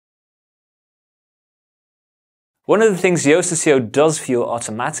One of the things Yoast SEO does for you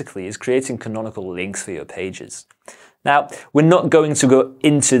automatically is creating canonical links for your pages. Now, we're not going to go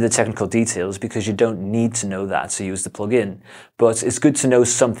into the technical details because you don't need to know that to use the plugin, but it's good to know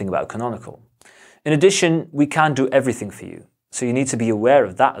something about canonical. In addition, we can't do everything for you, so you need to be aware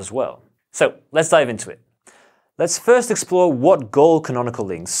of that as well. So let's dive into it. Let's first explore what goal canonical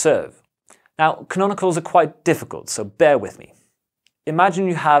links serve. Now, canonicals are quite difficult, so bear with me. Imagine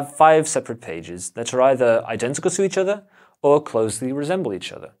you have 5 separate pages that are either identical to each other or closely resemble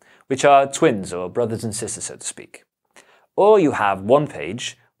each other, which are twins or brothers and sisters, so to speak. Or you have one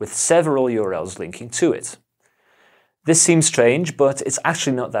page with several URLs linking to it. This seems strange, but it's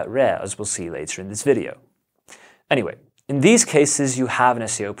actually not that rare, as we'll see later in this video. Anyway, in these cases you have an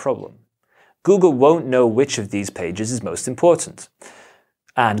SEO problem. Google won't know which of these pages is most important.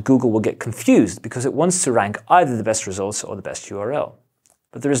 And Google will get confused because it wants to rank either the best results or the best URL.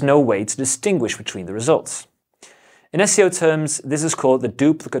 But there is no way to distinguish between the results. In SEO terms, this is called the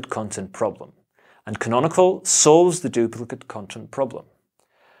duplicate content problem. And Canonical solves the duplicate content problem.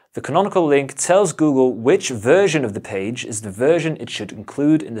 The canonical link tells Google which version of the page is the version it should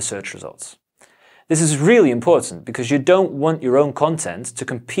include in the search results. This is really important because you don't want your own content to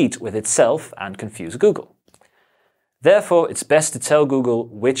compete with itself and confuse Google. Therefore, it's best to tell Google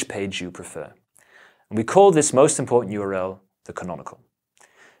which page you prefer. And we call this most important URL the canonical.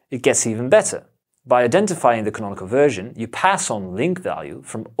 It gets even better. By identifying the canonical version, you pass on link value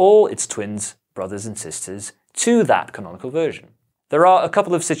from all its twins, brothers and sisters to that canonical version. There are a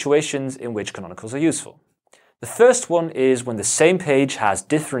couple of situations in which canonicals are useful. The first one is when the same page has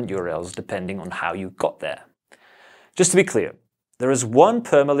different URLs depending on how you got there. Just to be clear, there is one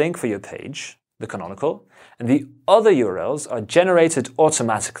permalink for your page, the canonical, and the other URLs are generated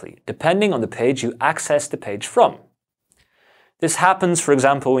automatically depending on the page you access the page from. This happens, for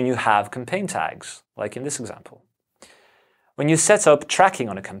example, when you have campaign tags, like in this example. When you set up tracking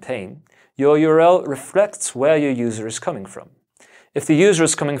on a campaign, your URL reflects where your user is coming from. If the user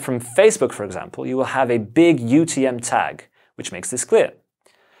is coming from Facebook, for example, you will have a big UTM tag, which makes this clear.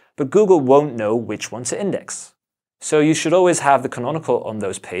 But Google won't know which one to index. So you should always have the canonical on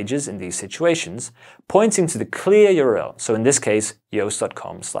those pages in these situations, pointing to the clear URL, so in this case,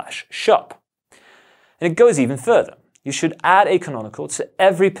 yoast.com/shop. And it goes even further. You should add a canonical to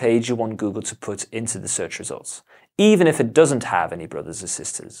every page you want Google to put into the search results, even if it doesn't have any brothers or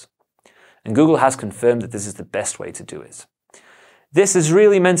sisters. And Google has confirmed that this is the best way to do it. This is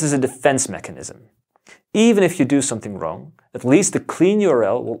really meant as a defense mechanism. Even if you do something wrong, at least the clean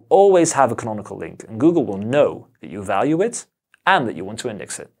URL will always have a canonical link, and Google will know that you value it and that you want to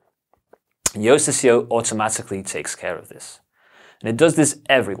index it. And Yoast SEO automatically takes care of this. And it does this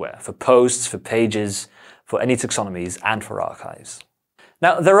everywhere, for posts, for pages, for any taxonomies, and for archives.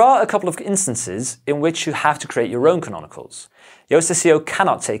 Now, there are a couple of instances in which you have to create your own canonicals. Yoast SEO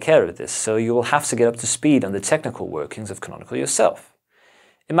cannot take care of this, so you will have to get up to speed on the technical workings of canonical yourself.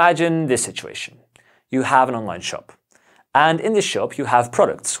 Imagine this situation. You have an online shop, and in this shop you have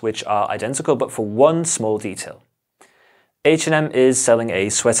products which are identical but for one small detail. H&M is selling a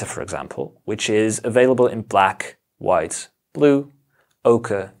sweater, for example, which is available in black, white, blue,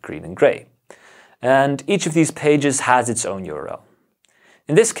 ochre, green and grey. And each of these pages has its own URL.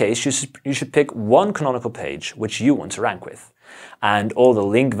 In this case, you should pick one canonical page which you want to rank with, and all the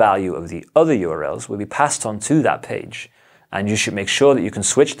link value of the other URLs will be passed on to that page, and you should make sure that you can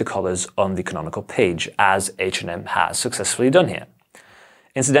switch the colors on the canonical page, as H&M has successfully done here.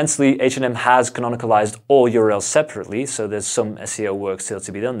 Incidentally, H&M has canonicalized all URLs separately, so there's some SEO work still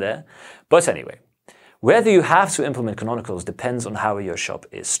to be done there. But anyway, whether you have to implement canonicals depends on how your shop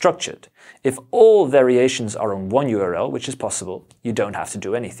is structured. If all variations are on one URL, which is possible, you don't have to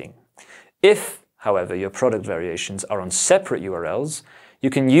do anything. If, however, your product variations are on separate URLs, you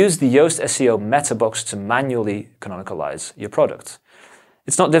can use the Yoast SEO meta box to manually canonicalize your product.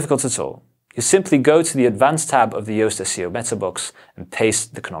 It's not difficult at all. You simply go to the Advanced tab of the Yoast SEO meta box and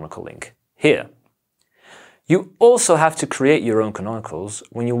paste the canonical link here. You also have to create your own canonicals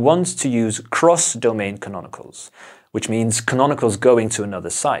when you want to use cross-domain canonicals, which means canonicals going to another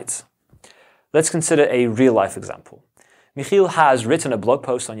site. Let's consider a real-life example. Michiel has written a blog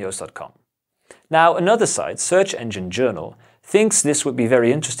post on Yoast.com. Now, another site, Search Engine Journal, thinks this would be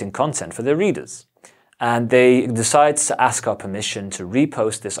very interesting content for their readers, and they decide to ask our permission to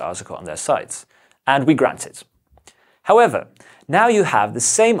repost this article on their site, and we grant it. However, now you have the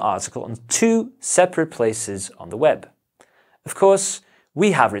same article on 2 separate places on the web. Of course,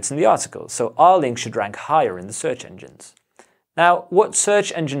 we have written the article, so our link should rank higher in the search engines. Now, what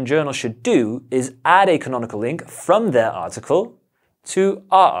Search Engine Journal should do is add a canonical link from their article to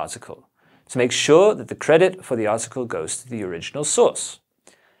our article, to make sure that the credit for the article goes to the original source.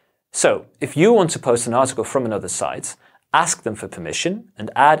 So, if you want to post an article from another site, ask them for permission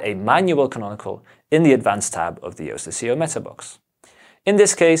and add a manual canonical in the Advanced tab of the Yoast SEO meta box. In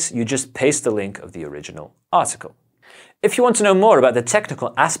this case, you just paste the link of the original article. If you want to know more about the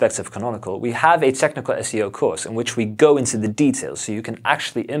technical aspects of Canonical, we have a technical SEO course in which we go into the details so you can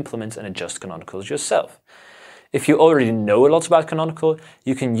actually implement and adjust Canonicals yourself. If you already know a lot about Canonical,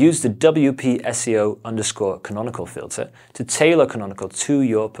 you can use the WP SEO_canonical filter to tailor Canonical to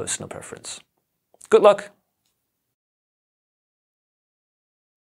your personal preference. Good luck!